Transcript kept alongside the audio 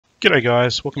G'day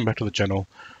guys, welcome back to the channel.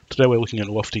 Today we're looking at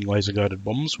lofting laser guided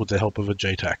bombs with the help of a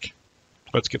JTAC.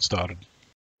 Let's get started.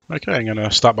 Okay, I'm going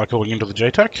to start by calling into the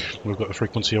JTAC. We've got the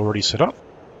frequency already set up.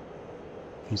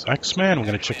 Here's Axeman, we're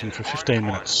going to check in for 15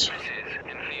 minutes.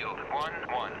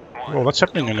 While that's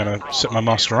happening, I'm going to set my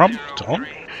master arm to on.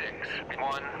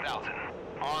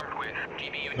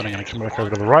 Then I'm going to come back over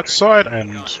to the right side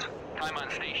and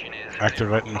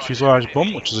activate the fuselage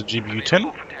bomb, which is a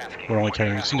GBU-10. We're only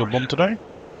carrying a single bomb today.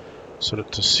 Set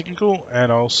it to single,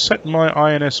 and I'll set my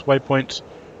INS waypoint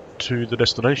to the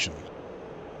destination.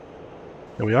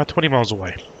 There we are, 20 miles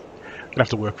away. Gonna have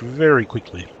to work very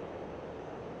quickly.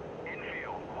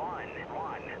 Infield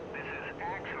 1-1. This is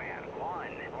Axeman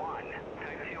 1-1.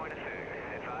 Taxi you in a sec.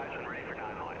 Advise and ready for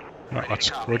 9 miles. Right,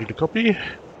 that's ready to copy.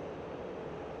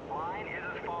 Line is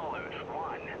as follows: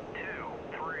 1, 2,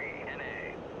 3,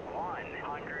 NA,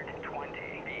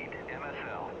 120 feet,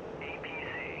 MSL,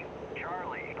 APC,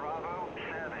 Charlie, Bravo,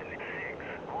 7, 6,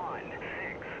 1,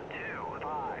 6, 2,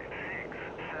 5, 6,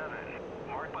 7,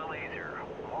 marked by laser,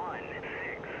 1, 6,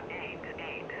 8,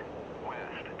 8,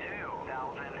 west,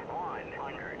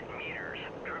 2,100 meters,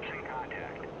 troops in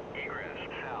contact, egress,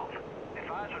 south,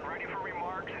 advise when ready for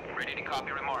remarks and ready to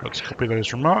copy remarks. Let's copy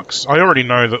those remarks. I already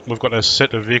know that we've got a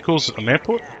set of vehicles at an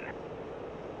airport.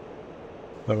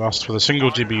 They've asked for the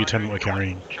single GBU-10 that we're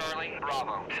carrying. Charlie,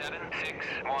 Bravo, 7, 6,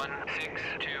 1, 6,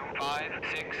 2, 5,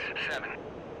 6, 7.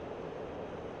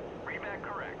 Read back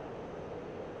correct.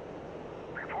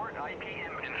 Report IP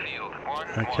infield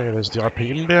 1. Okay, there's the IP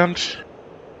inbound.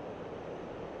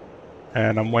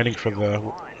 And I'm waiting for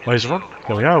the laser on.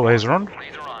 There we are, laser on.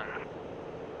 Laser on.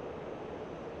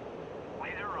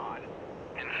 Laser on.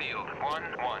 Infield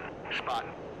 1-1. Spot.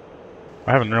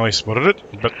 I haven't really spotted it,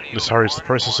 but this hurries the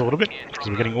process a little bit because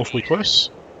we're getting awfully close.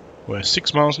 We're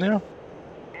 6 miles now.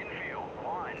 Infield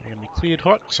 1. We're going to be cleared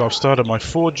hot, so I've started my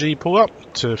 4G pull-up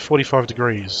to 45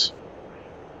 degrees.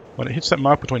 When it hits that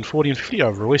mark between 40 and 50,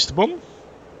 I've released the bomb.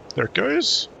 There it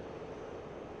goes.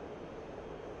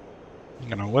 I'm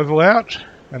going to level out,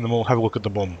 and then we'll have a look at the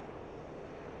bomb.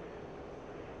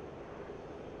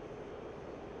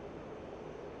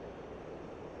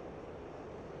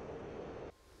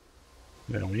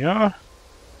 There we are.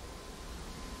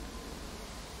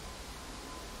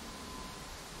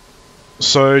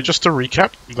 So just to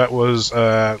recap, that was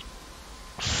a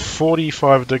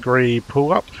 45 degree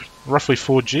pull up, roughly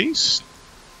 4 Gs,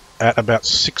 at about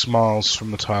 6 miles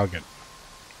from the target.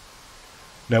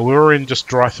 Now we were in just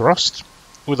dry thrust,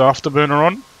 with afterburner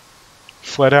on,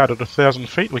 flat out at 1,000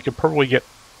 feet. We could probably get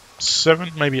 7,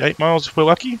 maybe 8 miles if we're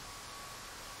lucky.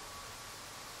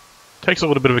 Takes a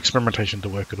little bit of experimentation to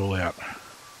work it all out.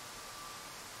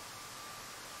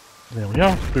 There we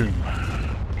are, boom.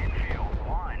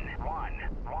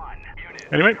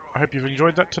 Anyway, I hope you've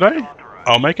enjoyed that today.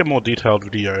 I'll make a more detailed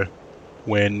video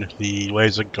when the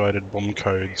laser guided bomb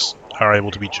codes are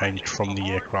able to be changed from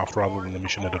the aircraft rather than the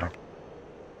mission editor.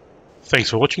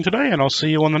 Thanks for watching today, and I'll see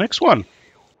you on the next one.